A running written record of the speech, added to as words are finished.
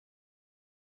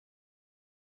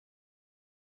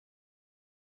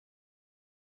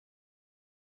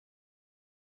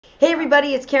Hey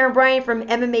everybody, it's Karyn Bryant from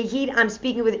MMA H.E.A.T. I'm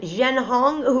speaking with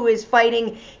ZhenHong, who is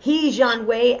fighting He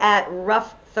Jianwei at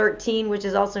RUFF 13, which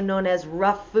is also known as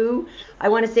RUFF FU. I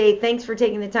want to say thanks for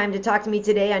taking the time to talk to me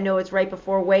today. I know it's right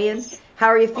before weigh-ins. How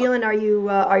are you feeling? Are you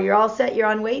all set? You're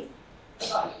on weight?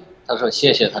 他说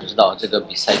谢谢，他知道这个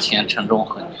比赛前沉重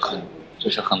很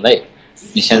累。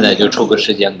你现在就抽个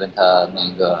时间跟他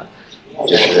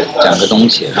就是讲个东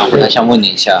西，然后他想问你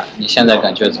一下，你现在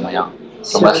感觉怎么样？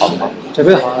准备好了吗？准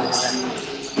备好了，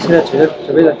现在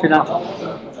准备的非常好。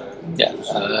Yeah,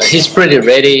 he's pretty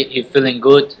ready. He's feeling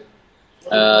good.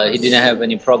 He didn't have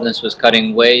any problems with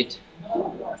cutting weight,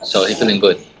 so he's feeling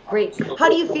good. Great. How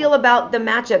do you feel about the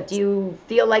matchup? Do you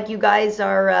feel like you guys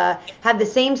are have the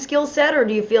same skill set, or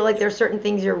do you feel like there's certain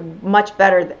things you're much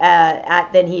better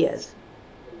at than he is?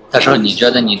 他说：“你觉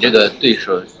得你这个对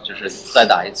手就是再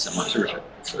打一次吗？是不是？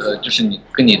就是你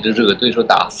跟你的这个对手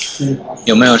打，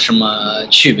有没有什么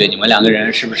区别？你们两个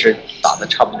人是不是打的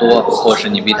差不多，或是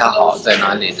你比他好在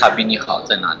哪里，他比你好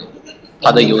在哪里？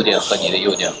他的优点和你的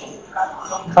优点？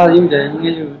他的优点应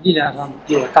该就是力量上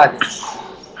比我大点。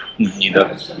你的？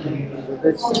我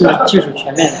的技术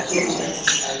全面。”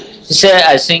 He said,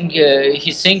 "I think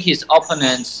his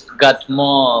opponents got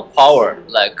more power,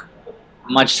 like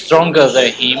much stronger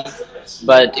than him.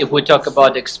 But if we talk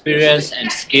about experience and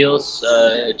skills,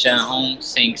 ZhenHong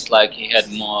thinks like he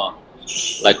had more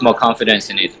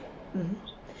confidence in it." Mm-hmm.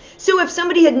 So, if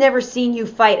somebody had never seen you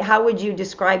fight, how would you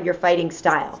describe your fighting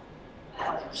style?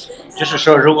 就是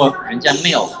说，如果人家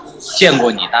没有见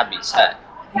过你打比赛，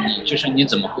你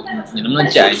怎么会？你能不能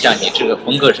讲一讲你这个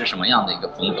风格是什么样的一个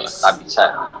风格？打比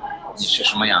赛，你是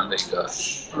什么样的一个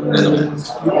那种？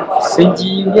随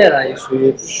机应变的，也属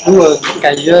于。如果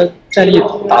感觉站立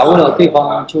打不了对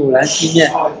方，就来地面；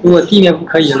如果地面不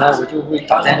可以了，我就会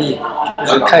打站立，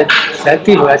就是看来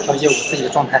对手来调节我自己的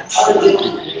状态。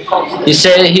He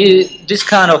said this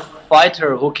kind of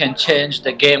fighter who can change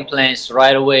the game plans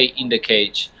right away in the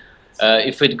cage.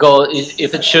 If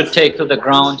it should take to the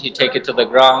ground, he take it to the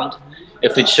ground.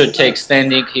 If it should take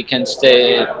standing, he can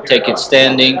take it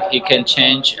standing. He can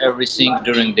change everything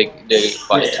during the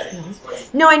fight.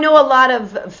 No, I know a lot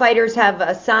of fighters have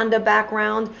a Sanda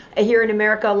background. Here in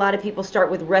America, a lot of people start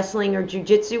with wrestling or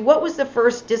jiu-jitsu. What was the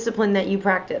first discipline that you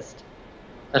practiced?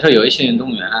 他说有一些运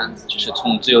动员就是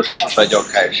从自由摔跤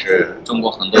开始，中国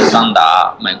很多桑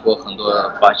打，美国很多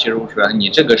巴西柔术。你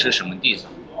这个是什么地方？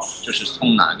就是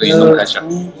从哪个运动开始？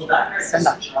散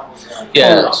打。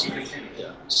Yes.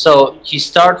 So he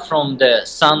start from the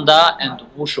Sanda and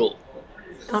Wushu,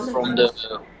 from the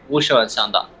Wushu and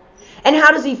Sanda. And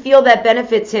how does he feel that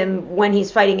benefits him when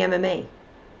he's fighting MMA?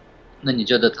 那你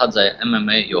觉得他在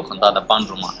MMA 有很大的帮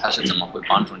助吗？他是怎么会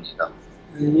帮助你的？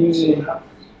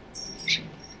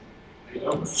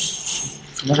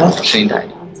怎么说？声音大一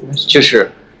点。就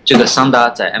是这个桑达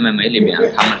在 MMA 里面，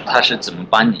他是怎么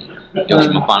帮你？有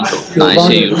什么帮助？哪一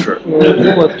些优势？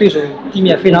如果对手地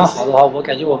面非常好的话，我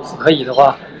感觉我不可以的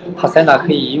话，他散打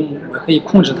可以用，我可以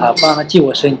控制他，不让他进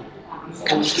我身。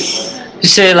You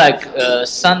say like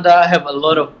Sanda have a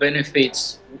lot of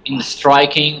benefits in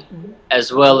striking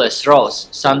as well as throws.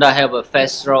 Sanda have a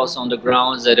fast throws on the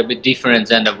ground that are a bit different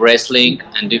than the wrestling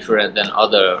and different than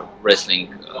other wrestling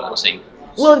thing.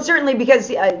 Well, and certainly because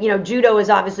judo is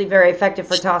obviously very effective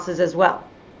for tosses as well.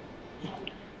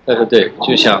 对，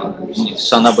就像你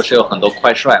桑达不是有很多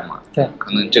快帅嘛？对，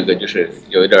可能这个就是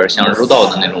有一点像柔道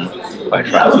的那种快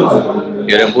帅，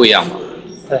有点不一样嘛。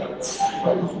对。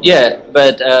Yeah,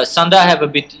 but Sanda have a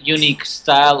bit unique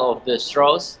style of the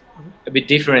throws, a bit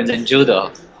different than judo.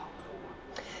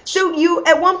 So you,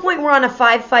 at one point, were on a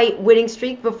 5-fight winning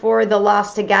streak before the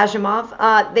loss to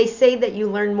Gajimov. They say that you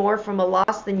learn more from a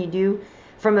loss than you do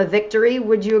from a victory.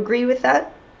 Would you agree with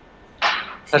that?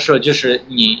 他说就是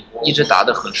你一直打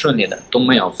得很顺利的，都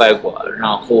没有败过，然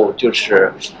后就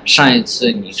是上一次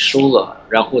你输了，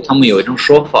然后他们有一种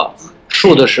说法，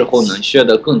输的时候能学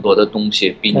到更多的东西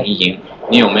比你赢。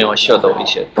你有没有学到一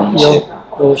些东西？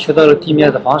有学到了地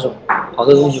面的防守，好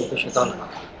多东西我都学到了。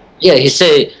Yeah, he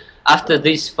said after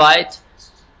this fight,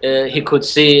 he could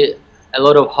see a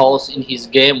lot of holes in his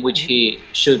game, which he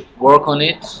should work on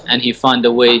it, and he found a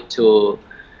way to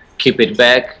keep it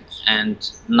back, and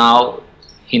now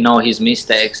he know his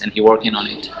mistakes and he working on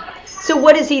it. So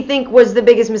what does he think was the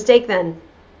biggest mistake then?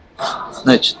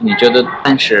 那你觉得，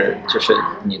但是就是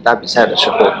你打比赛的时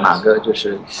候，哪个就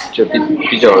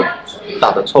比较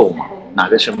大的错误嘛？哪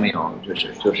个是没有就是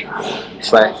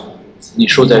摔？你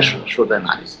输在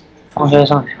哪里？防摔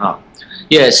上啊。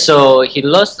Yeah, so he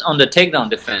lost on the takedown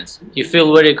defense. He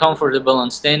feel very comfortable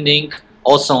on standing,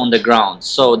 also on the ground.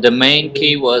 So the main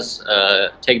key was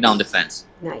takedown defense.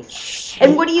 Nice.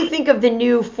 And what do you think of the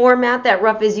new format that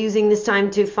RUFF is using this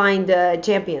time to find a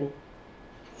champion?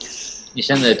 你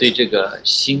现在对这个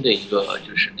新的一个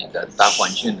就是那个打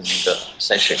冠军的那个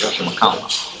赛事有什么看法？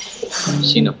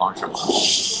新的方式吗？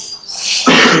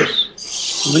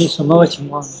什么情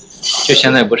况呢？就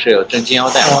现在不是有争金腰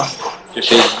带吗？就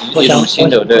是一种新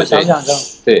的对，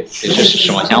这是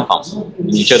什么想法？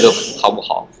你觉得好不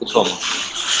好？不错吗？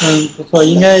不错，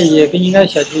应该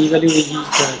选出一个6-1的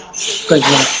冠军。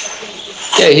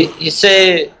Yeah, he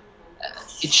say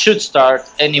it should start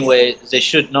anyway. They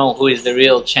should know who is the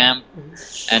real champ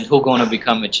and who gonna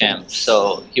become a champ.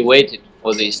 So he waited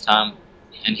for this time,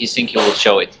 and he think he will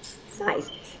show it. Nice.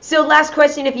 So last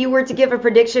question: if you were to give a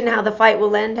prediction how the fight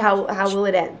will end, how will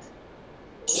it end?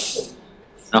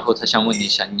 然后他想问你一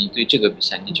下，你对这个比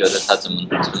赛，你觉得他怎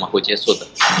么会结束的？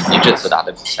你这次打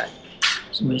的比赛，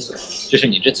什么意思？就是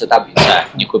你这次打比赛，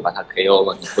你会把他 KO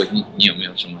了？你有没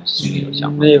有什么心里有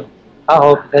想法？没有，打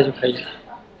好比赛就可以了。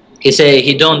He say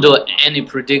he don't do any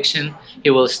prediction.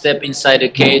 He will step inside the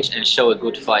cage and show a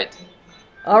good fight.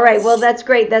 All right. Well, that's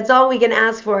great. That's all we can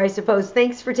ask for, I suppose.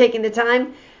 Thanks for taking the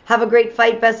time. Have a great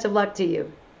fight. Best of luck to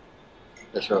you.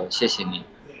 他说谢谢你，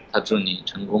他祝你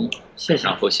成功。谢谢。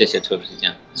然后谢谢抽时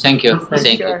间。Thank you.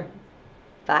 Thank you. Sure.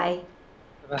 Bye.